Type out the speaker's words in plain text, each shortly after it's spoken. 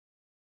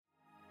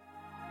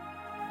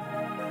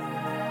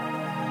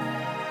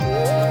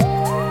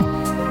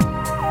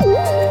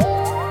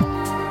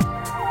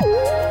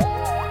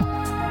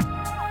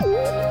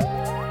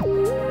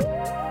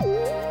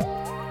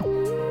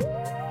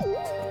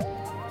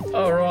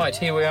All right,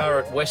 here we are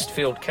at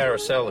Westfield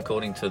Carousel,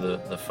 according to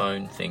the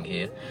phone thing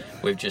here.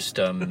 We've just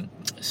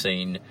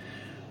seen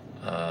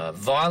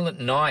Violent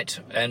Night,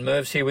 and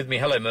Merv's here with me.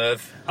 Hello,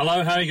 Merv.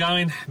 Hello, how are you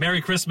going?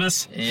 Merry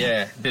Christmas.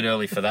 Yeah, a bit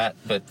early for that,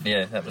 but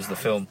yeah, that was the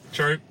film.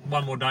 True.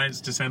 One more day, it's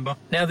December.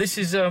 Now, this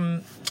is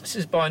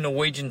by a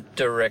Norwegian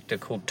director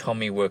called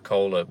Tommy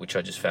Wirkola, which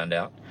I just found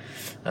out.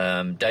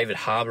 David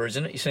Harbour,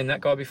 isn't it? You seen that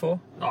guy before?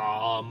 Oh,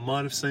 I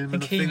might have seen him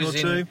in a he thing or was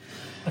two.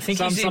 I think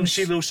some he's in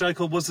shitty little show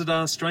called, was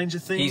it Stranger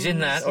Things? He's in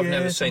that. I've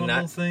never seen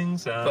that.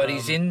 Things. But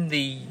he's in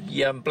the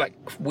Black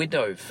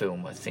Widow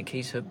film, I think.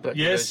 He's her Black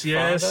Yes,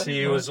 Widow's father.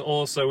 he was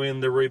also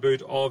in the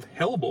reboot of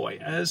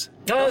Hellboy as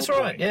Oh, that's Hellboy.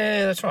 right.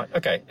 Yeah, that's right.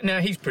 Okay. Now,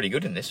 he's pretty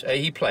good in this.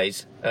 He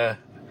plays...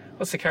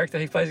 what's the character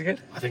he plays again?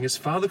 I think it's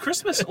Father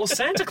Christmas or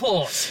Santa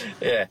Claus.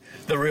 Yeah,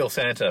 the real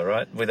Santa,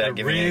 right? Without The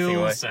giving anything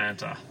away. real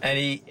Santa. And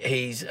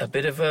he's a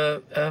bit of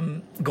a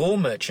gore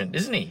merchant,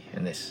 isn't he,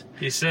 in this?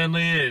 He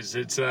certainly is.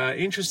 It's an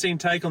interesting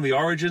take on the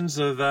origins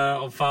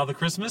of Father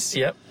Christmas.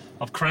 Yep.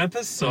 Of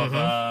Krampus,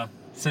 of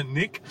St.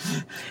 Nick.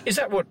 Is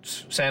that what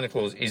Santa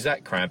Claus... Is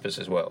that Krampus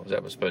as well? Is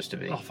that what's supposed to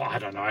be? Oh, I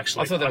don't know,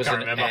 actually. I thought that was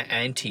can't an remember.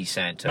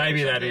 anti-Santa.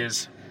 Maybe or that something.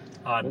 is.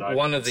 I don't know.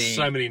 One of the...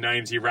 So many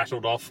names you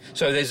rattled off.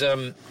 So there's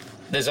a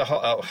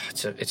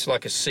it's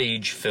like a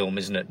siege film,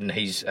 isn't it? And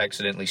he's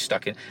accidentally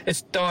stuck in.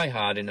 It's Die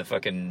Hard in a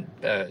fucking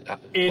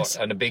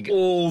in a big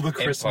all the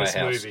Christmas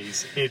Empire house.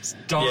 movies. It's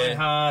Die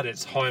Hard.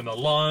 It's Home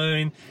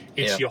Alone.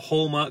 It's your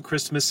Hallmark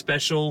Christmas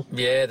special.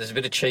 Yeah, there's a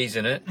bit of cheese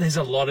in it. There's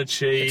a lot of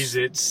cheese.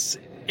 It's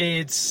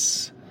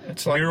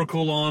like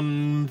Miracle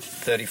on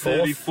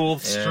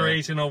 34th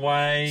Street in a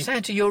way.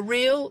 Santa, you're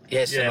real?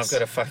 Yes, and Yes. I've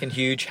got a fucking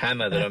huge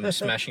hammer that I'm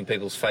smashing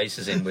people's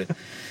faces in with.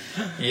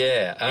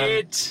 Yeah.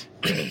 It's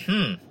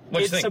what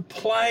do you think? a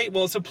play.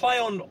 Well, it's a play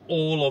on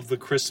all of the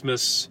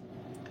Christmas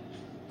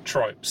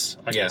tropes,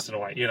 I guess, in a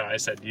way. You know, I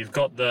said you've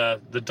got the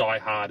Die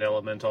Hard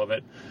element of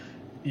it.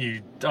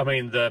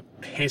 The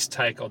piss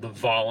take of the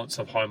violence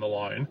of Home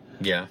Alone.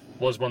 Yeah.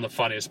 Was one of the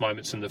funniest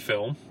moments in the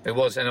film. It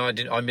was, and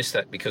I missed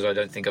that because I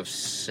don't think I've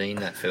seen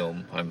that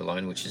film, Home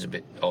Alone, which is a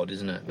bit odd,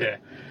 isn't it? But, Yeah.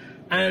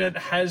 And it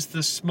has the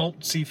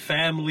schmaltzy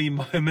family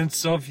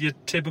moments of your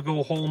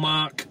typical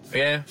Hallmark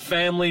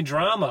family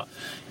drama.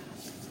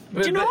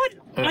 Do you know what?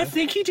 I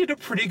think he did a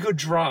pretty good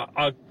job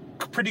of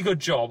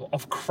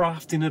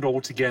crafting it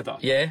all together.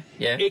 Yeah,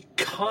 yeah. It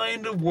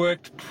kind of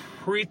worked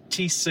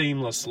pretty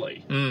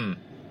seamlessly.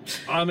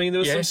 I mean,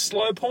 there were some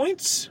slow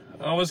points.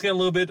 I was getting a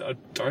little bit, I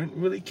don't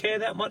really care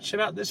that much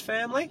about this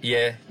family.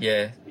 Yeah,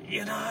 yeah.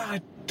 I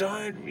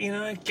don't,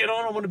 get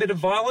on. I want a bit of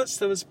violence.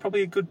 There was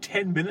probably a good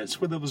 10 minutes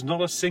where there was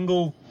not a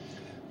single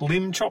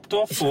limb chopped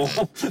off or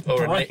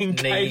Or brain a knee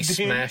caved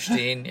in. smashed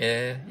in.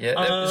 Yeah, yeah.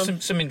 There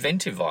was some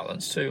inventive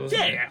violence too,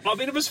 wasn't it? Yeah, I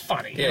mean, it was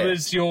funny. Yeah.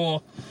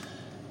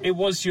 It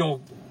was your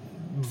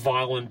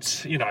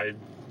violent,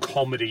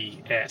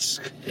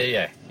 comedy-esque.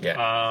 Yeah,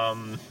 yeah.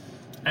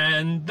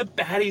 And the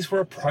baddies were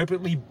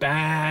appropriately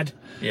bad.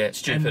 Yeah,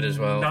 stupid as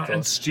well. Of And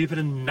course. stupid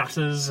and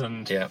nutters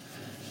and Yeah.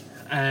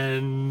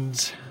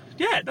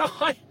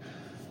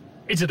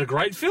 Is it a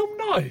great film?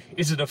 No.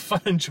 Is it a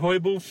fun,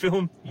 enjoyable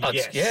film?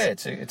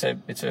 Yes.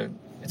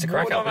 It's a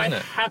crack up, Would I isn't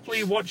it?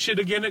 happily watch it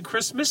again at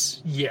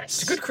Christmas?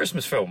 Yes. It's a good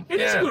Christmas film.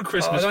 It is a good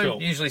Christmas I don't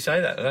film. usually say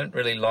that. I don't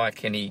really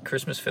like any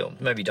Christmas films.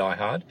 Maybe Die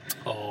Hard.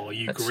 Oh,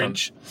 you That's,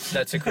 Grinch.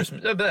 That's a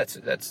Christmas. But that's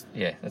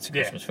a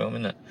Christmas film,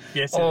 isn't it?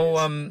 Yes, it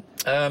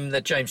is.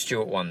 That James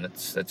Stewart one.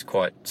 That's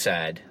quite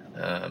sad.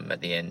 At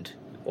the end.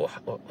 Or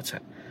what's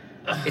that?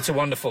 It's a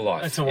Wonderful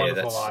Life. It's a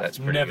Wonderful that's, Life. That's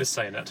pretty Never good.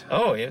 seen it.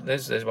 Oh yeah,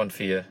 there's one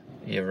for your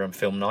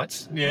film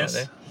nights. Yes.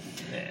 Right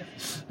there.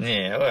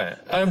 Yeah.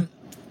 All right.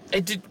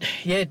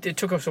 It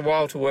took us a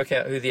while to work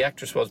out who the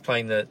actress was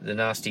playing the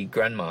nasty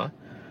grandma.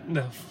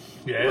 No.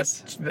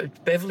 Yes.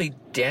 Beverly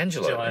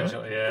D'Angelo.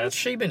 D'Angelo, right? yes. What's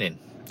she been in?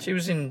 She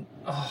was in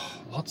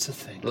Oh, lots of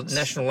things.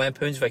 National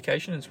Lampoon's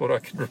Vacation. Is what I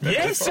can remember.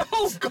 Yes.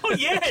 Oh God.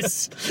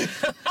 Yes.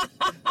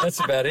 That's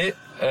about it.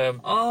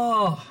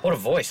 What a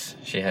voice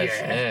she has.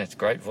 Yeah. Yeah, it's a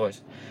great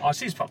voice. Oh,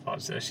 she's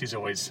she's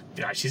always,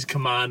 she's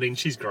commanding.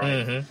 She's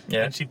great. Mm-hmm,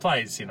 yeah. And she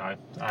plays, a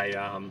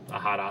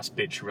hard-ass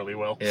bitch really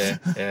well. Yeah,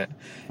 yeah.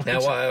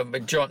 Now,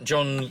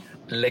 John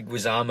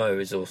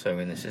Leguizamo is also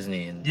in this, isn't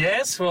he? And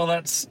Yes, well,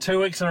 that's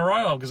 2 weeks in a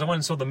row because I went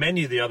and saw The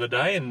Menu the other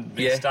day and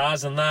big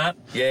stars in that.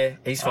 yeah,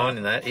 he's fine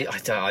in that.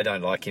 I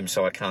don't like him,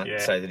 so I can't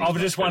say that he's I was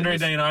just not good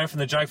in wondering, this. from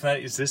the joke for that,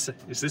 is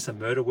this a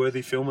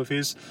murder-worthy film of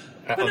his?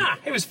 But nah,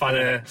 he was fun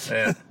in it.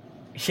 Yeah.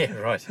 Yeah,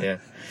 right, yeah.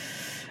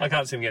 I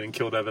can't see him getting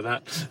killed over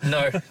that.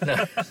 No.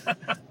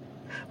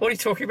 What are you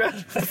talking about?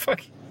 What the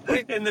fuck?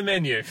 In The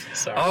Menu.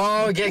 Sorry.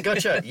 Oh, yeah,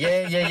 gotcha.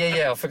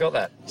 Yeah. I forgot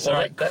that.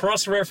 Sorry, Well,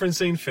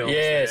 cross-referencing films.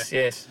 Yes,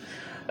 there. yes.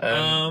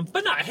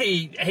 But no,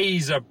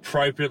 he's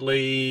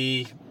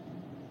appropriately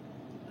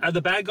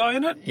the bad guy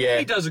in it. Yeah.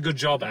 He does a good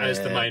job as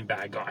the Yeah. main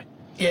bad guy.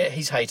 Yeah,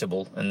 he's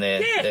hateable, and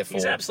therefore...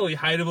 he's absolutely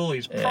hateable.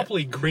 He's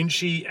properly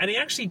grinchy, and he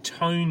actually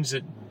tones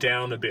it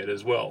down a bit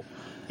as well.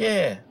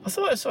 Yeah,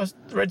 I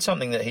read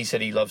something that he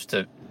said he loves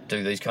to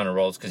do these kind of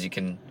roles because he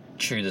can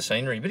chew the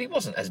scenery, but he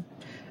wasn't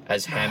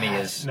as hammy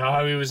as...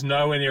 No, he was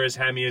nowhere near as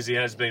hammy as he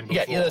has been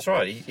before. Yeah, that's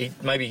right.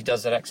 Maybe he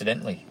does that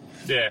accidentally.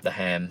 Yeah. The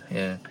ham,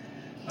 yeah.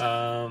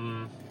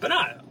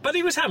 But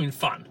he was having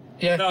fun.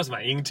 Yeah. That was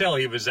mate. You can tell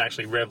he was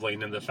actually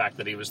reveling in the fact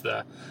that he was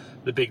the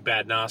big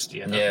bad nasty.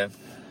 You know? Yeah.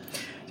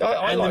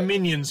 And the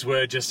minions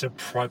were just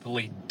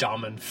appropriately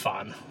dumb and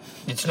fun.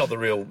 It's not the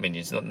real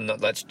minions.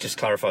 Let's just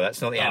clarify that.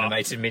 It's not the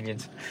animated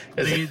minions.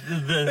 His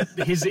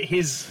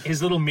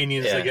little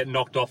minions Yeah. that get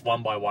knocked off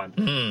one by one.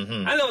 Mm-hmm.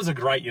 And that was a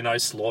great,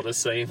 slaughter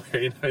scene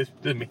where,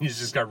 the minions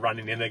just go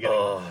running in. They're getting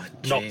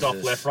knocked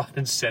off left, right,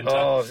 and centre.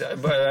 Oh,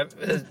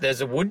 there's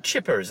a wood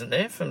chipper, isn't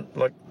there? From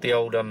like the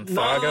old Fargo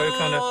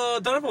kind of. I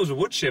don't know if it was a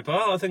wood chipper.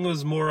 I think it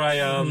was more a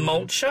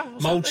mulcher.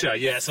 Mulcher,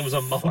 yes, it was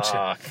a mulcher.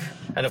 Fuck.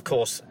 And of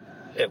course,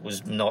 it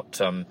was not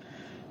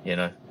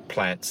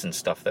plants and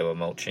stuff they were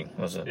mulching,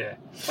 was it? Yeah.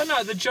 But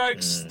no, the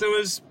jokes. There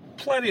was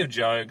plenty of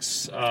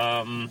jokes.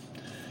 Yeah,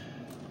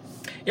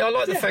 I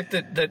like the fact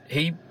that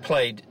he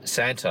played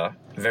Santa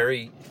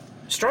very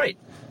straight.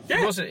 Yeah.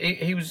 He wasn't.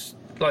 He was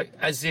like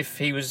as if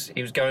he was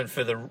going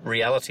for the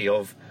reality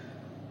of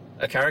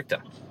a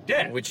character.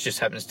 Yeah. Which just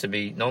happens to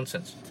be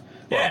nonsense.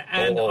 Yeah,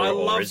 and I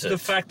loved is the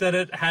it? fact that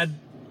it had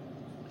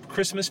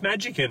Christmas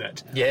magic in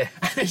it. Yeah.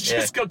 It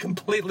just got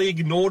completely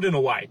ignored in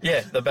a way.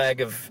 Yeah, the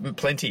bag of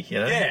plenty,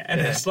 Yeah, and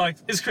it's like,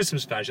 it's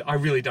Christmas magic. I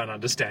really don't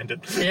understand it.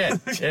 Yeah,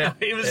 yeah.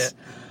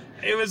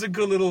 It was a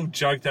good little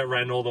joke that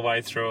ran all the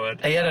way through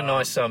it. He had a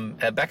nice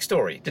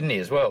backstory, didn't he,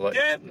 as well? Like,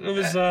 Yeah, it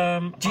was...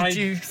 did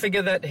you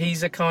figure that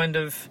he's a kind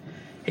of...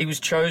 He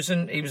was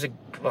chosen, he was a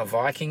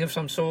Viking of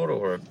some sort,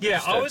 or...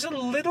 I was a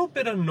little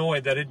bit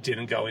annoyed that it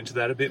didn't go into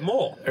that a bit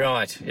more.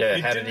 Right, yeah,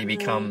 how did he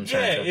become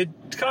Santa? Yeah, it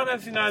kind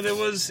of,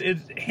 it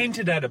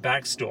hinted at a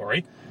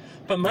backstory,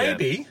 but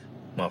maybe...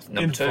 Well,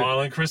 number in 2.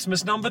 Violent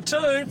Christmas number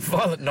 2.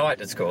 Violent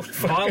Night, it's called.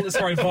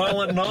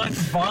 Violent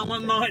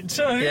Night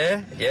 2.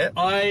 Yeah, yeah.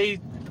 I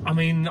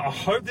mean, I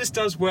hope this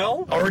does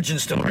well. Origin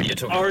story you're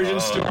talking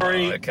Origin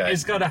story. Okay.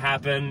 It's got to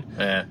happen.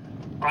 Yeah.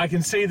 I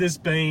can see this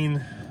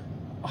being...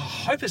 I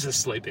hope it's a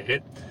sleeper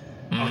hit.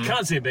 I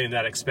can't see it being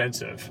that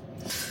expensive.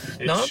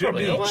 It No, should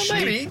probably be not. Well, cheap.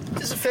 maybe.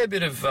 There's a fair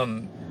bit of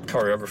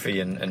choreography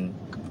and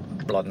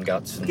blood and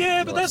guts. And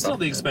Yeah, but all that that's stuff. not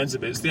the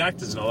expensive bit. It's the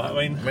actors and all that.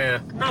 I mean,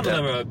 Yeah. none of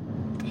them are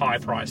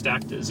high-priced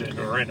actors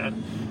who are in it.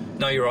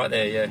 No, you're right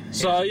there, yeah.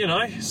 So,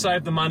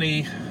 save the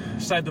money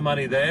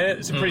there.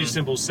 It's a pretty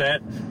simple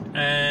set.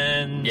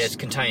 And... Yeah, it's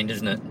contained,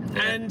 isn't it?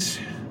 Yeah.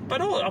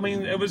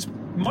 It was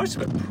most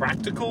of it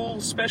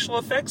practical special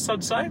effects,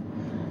 I'd say.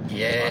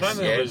 Yes, I don't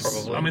think it was.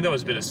 probably. I mean, there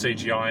was a bit of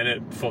CGI in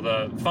it for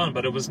the fun,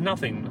 but it was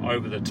nothing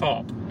over the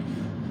top.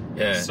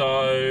 Yeah. So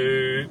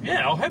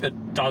I hope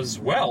it does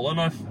well,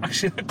 and I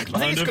actually I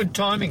think it's good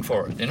timing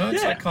for it.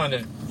 It's Yeah. like kind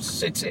of.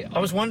 I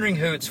was wondering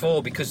who it's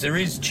for because there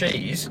is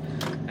cheese,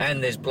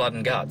 and there's blood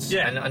and guts.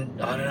 Yeah. And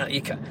I don't know.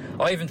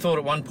 I even thought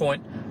at one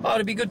point,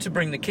 it'd be good to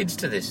bring the kids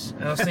to this.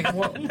 And I was thinking,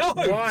 what? No.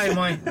 Why am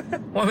I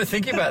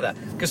thinking about that?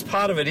 Because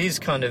part of it is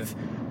kind of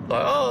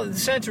like,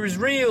 Santa is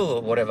real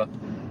or whatever.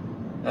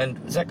 And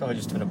is that guy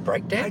just doing a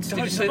breakdance? I Did don't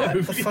you see know. that?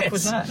 What the fuck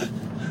was Yes. that?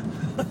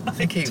 I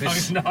think he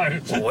was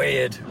don't know.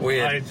 weird.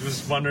 I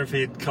was wondering if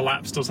he'd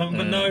collapsed or something,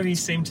 but no, he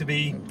seemed to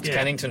be. It's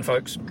Cannington,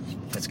 folks.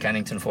 It's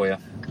Cannington for you.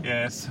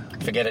 Yes.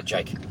 Forget it,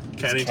 Jake. It's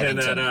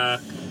Cannington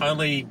at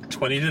only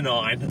 20 to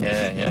 9.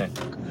 Yeah.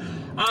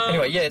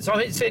 Anyway,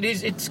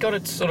 it's got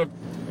its sort of,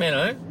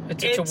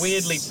 it's a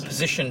weirdly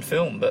positioned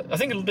film, but I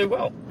think it'll do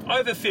well.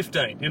 Over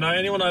 15.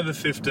 Anyone over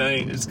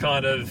 15 is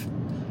kind of.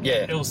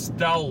 Yeah.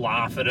 They'll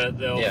laugh at it.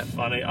 They'll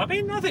funny. I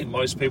mean, I think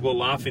most people are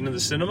laughing in the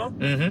cinema.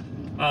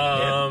 Mm-hmm.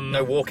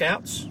 No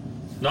walkouts?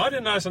 No, I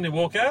didn't notice any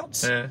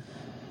walkouts. Yeah.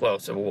 Well,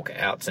 so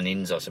walkouts and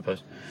ins, I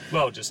suppose.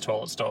 Well, just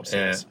toilet stops.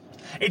 Yeah. Yes.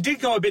 It did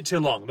go a bit too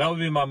long. That would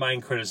be my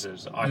main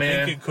criticism. I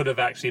think it could have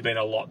actually been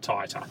a lot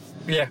tighter.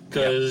 Yeah.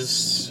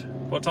 Because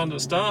what time did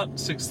it start?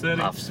 6:30.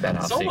 About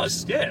half It's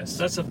almost six. Yes.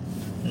 That's a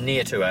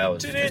Near 2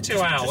 hours. Near 2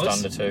 hours.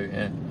 Just under 2,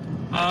 yeah.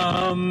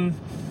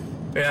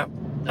 Yeah.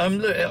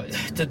 Look,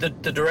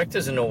 the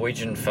director's a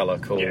Norwegian fella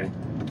called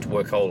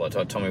Wirkola,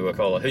 Tommy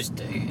Wirkola.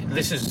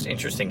 This is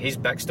interesting. His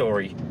back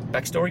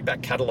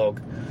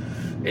catalogue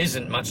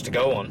isn't much to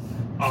go on.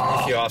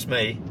 If you ask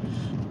me,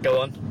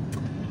 go on.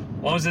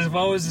 What was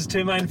his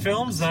 2 main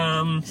films?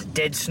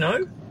 Dead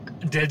Snow.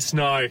 Dead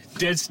Snow.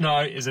 Dead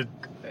Snow is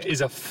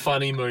a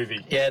funny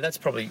movie. Yeah, that's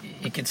probably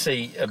you could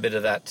see a bit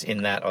of that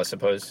in that, I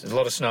suppose. There's a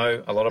lot of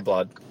snow, a lot of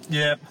blood.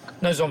 Yeah.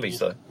 No zombies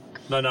though.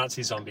 No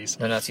Nazi zombies.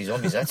 No Nazi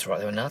zombies. That's right.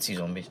 There were Nazi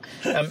zombies.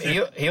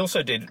 He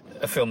also did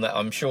a film that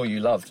I'm sure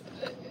you loved,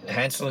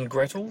 Hansel and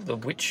Gretel, the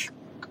Witch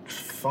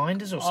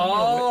Finders or something.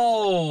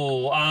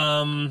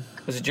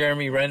 Was it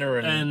Jeremy Renner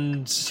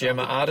and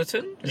Gemma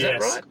Arterton? Is that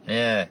right?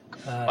 Yeah.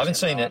 I haven't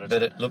seen it,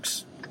 but it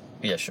looks.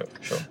 Yeah, sure.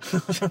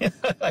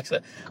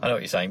 Actually, I know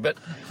what you're saying, but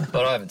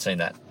I haven't seen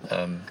that.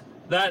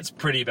 That's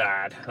pretty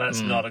bad.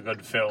 That's not a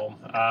good film.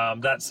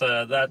 That's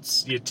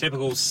your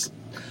typical.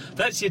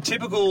 That's your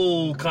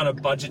typical kind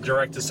of budget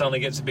director suddenly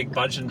gets a big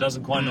budget and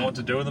doesn't quite know what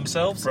to do with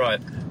themselves. Right.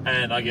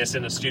 And I guess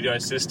in a studio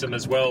system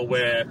as well,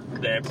 where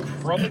they've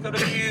probably got a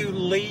few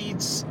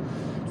leads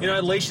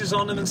leashes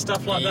on them and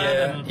stuff like that.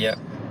 Yeah, And yeah.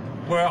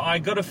 where I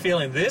got a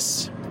feeling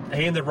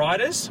he and the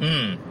writers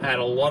had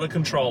a lot of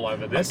control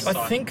over this.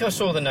 I think I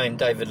saw the name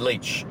David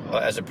Leitch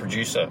as a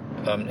producer.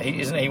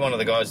 Isn't he one of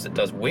the guys that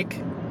does Wick?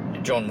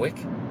 John Wick?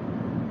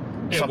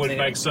 It would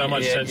make so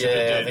much sense if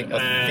it did.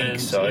 I think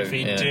so. If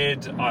he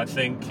did, I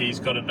think he's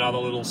got another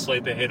little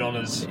sleeper hit on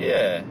his...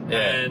 Yeah.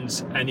 And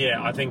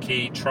I think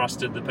he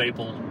trusted the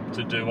people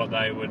to do what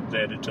they were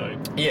there to do.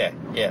 Yeah.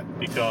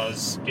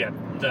 Because,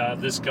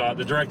 this guy,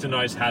 the director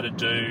knows how to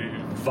do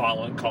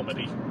violent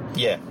comedy.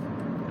 Yeah.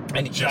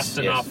 And just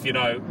enough,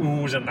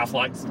 oohs and enough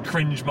like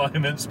cringe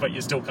moments, but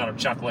you're still kind of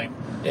chuckling.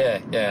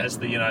 Yeah. As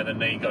the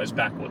knee goes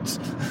backwards.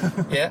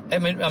 Yeah. I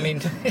mean,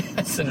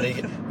 that's the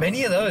knee.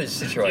 Many of those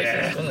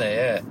situations, isn't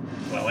there? Yeah.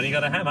 Well, when you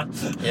got a hammer.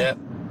 Yeah.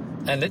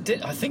 And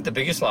I think the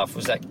biggest laugh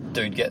was that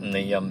dude getting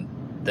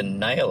the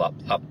nail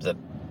up the.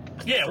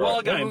 Yeah. throat. Well,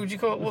 again, what would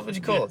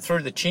you call it?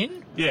 Through the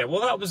chin? Yeah. Well,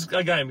 that was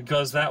again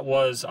because I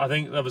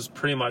think that was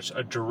pretty much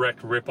a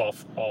direct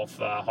rip-off of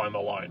Home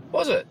Alone.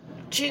 Was it?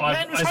 Gee,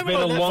 man, was Home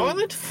Alone that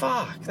violent?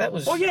 Fuck, that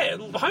was... Well, yeah,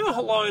 Home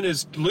Alone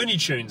is Looney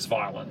Tunes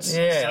violence.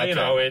 Yeah,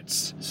 so,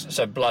 it's...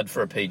 So blood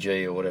for a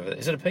PG or whatever.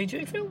 Is it a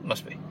PG film?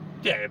 Must be.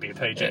 Yeah, it'd be a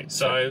PG.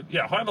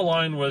 Yeah, Home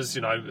Alone was,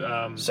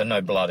 so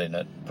no blood in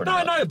it, pretty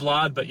much. No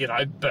blood, but,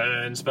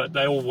 burns, but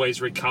they always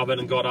recovered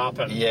and got up.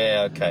 And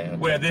yeah, okay.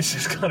 Where this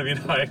is kind of,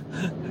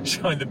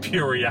 showing the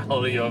pure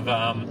reality of...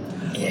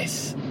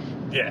 yes.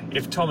 Yeah,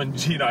 if Tom and,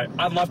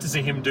 I'd love to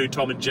see him do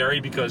Tom and Jerry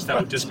because that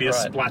would just be a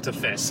splatter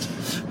fest.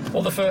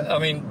 Well,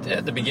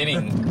 at the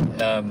beginning,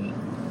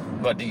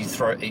 what do you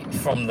throw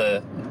from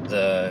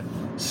the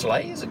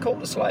sleigh? Is it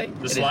called a sleigh?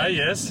 The sleigh,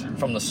 yes.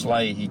 From the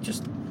sleigh, he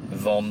just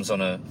voms on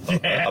a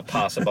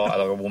passerby, like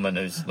a woman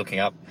who's looking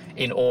up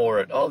in awe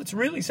at, it's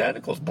really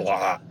Santa Claus.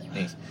 Blah.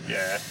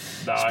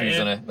 Spews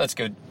on her. That's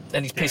good.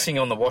 And he's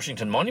pissing on the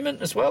Washington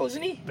Monument as well,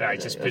 isn't he? Yeah,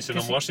 he's just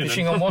pissing on Washington.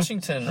 Pissing on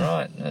Washington,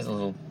 right. There's a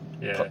little...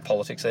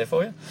 politics there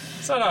for you.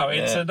 So no,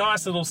 it's a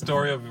nice little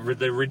story of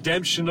the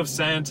redemption of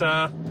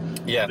Santa.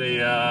 Yeah.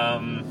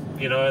 The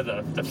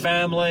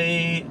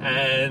family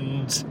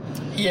and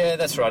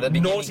that's right.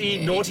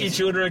 Naughty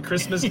children at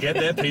Christmas get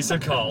their piece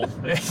of coal.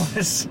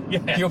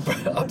 You're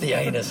up the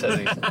anus, has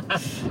he?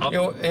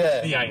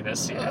 The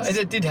anus. Yes.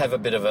 It did have a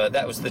bit of a.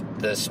 That was the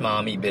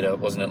smarmy bit,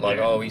 wasn't it? Like,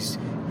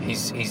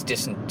 he's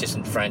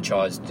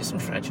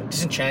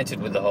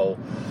disenchanted with the whole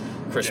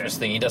Christmas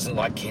thing. He doesn't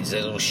like kids,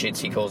 they're little shits,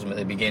 he calls them at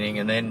the beginning,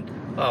 and then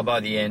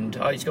by the end,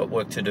 he's got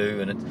work to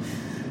do, and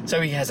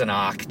so he has an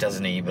arc,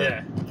 doesn't he?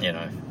 But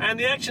and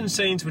the action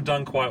scenes were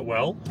done quite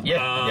well.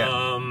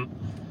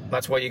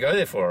 That's what you go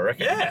there for, I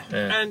reckon.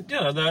 And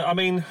I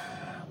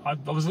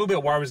was a little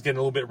bit worried it was getting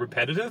a little bit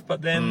repetitive,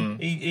 but then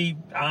he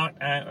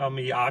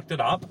arced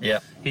it up.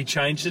 He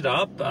changed it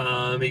up.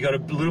 He got a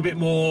little bit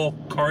more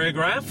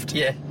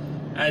choreographed.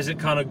 As it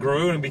kind of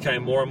grew and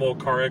became more and more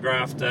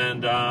choreographed,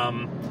 and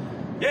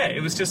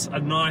it was just a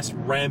nice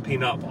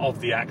ramping up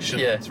of the action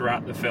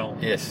throughout the film.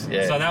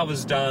 So that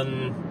was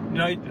done.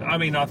 I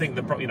think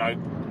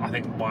I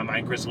think my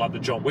main criticism, like the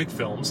John Wick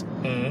films,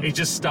 it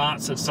just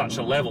starts at such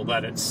a level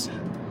that it's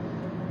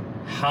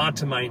hard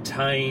to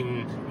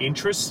maintain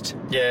interest.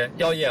 I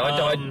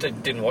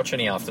didn't watch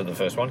any after the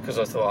first one because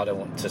I thought I don't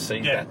want to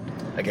see that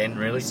again,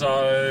 really.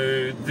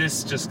 So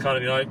this just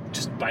kind of,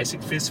 just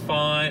basic fist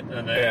fight,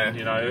 and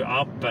then,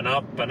 up and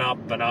up and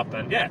up and up,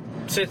 and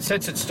sets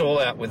its stall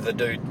out with the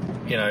dude,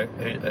 who,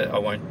 I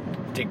won't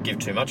give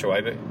too much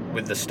away, but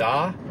with the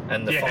star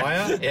and the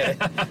fire.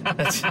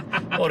 That's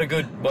what a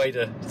good way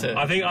to...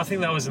 I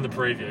think that was in the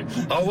preview.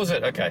 Oh, was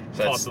it? Okay.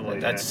 So possibly,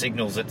 that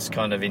signals its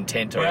kind of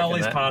intent. Well, at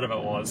least part of it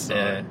was.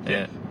 So,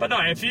 But no,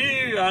 if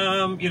you,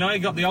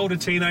 got the older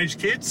teenage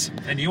kids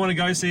and you want to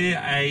go see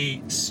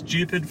a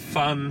stupid,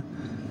 fun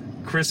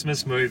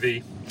Christmas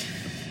movie...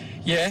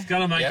 It's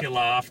going to make you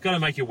laugh, going to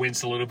make you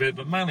wince a little bit,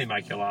 but mainly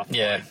make you laugh.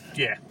 Go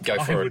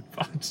for it.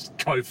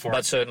 Go for it.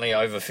 But certainly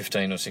over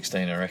 15 or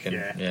 16, I reckon.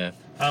 Yeah.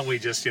 Aren't we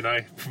just,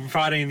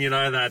 providing,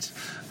 that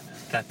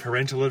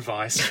parental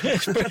advice.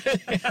 Yes,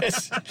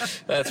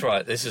 that's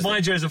right. This is...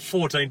 Mind you, as a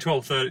 14,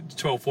 12,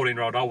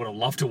 14-year-old, I would have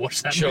loved to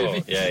watch that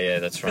movie. Yeah,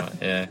 that's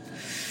right,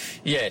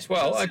 Yes,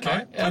 well,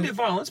 okay. Plenty of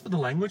violence, but the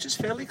language is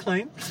fairly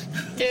clean.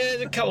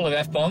 There's a couple of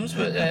F-bombs,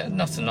 but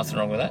nothing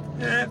wrong with that.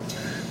 Yeah.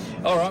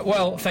 All right,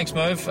 well, thanks,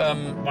 Merv.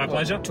 My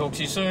pleasure. Talk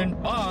to you soon.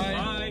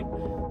 Bye.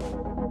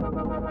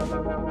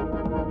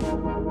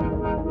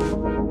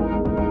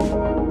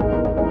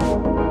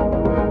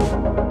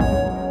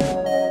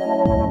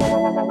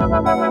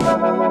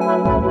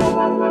 Bye.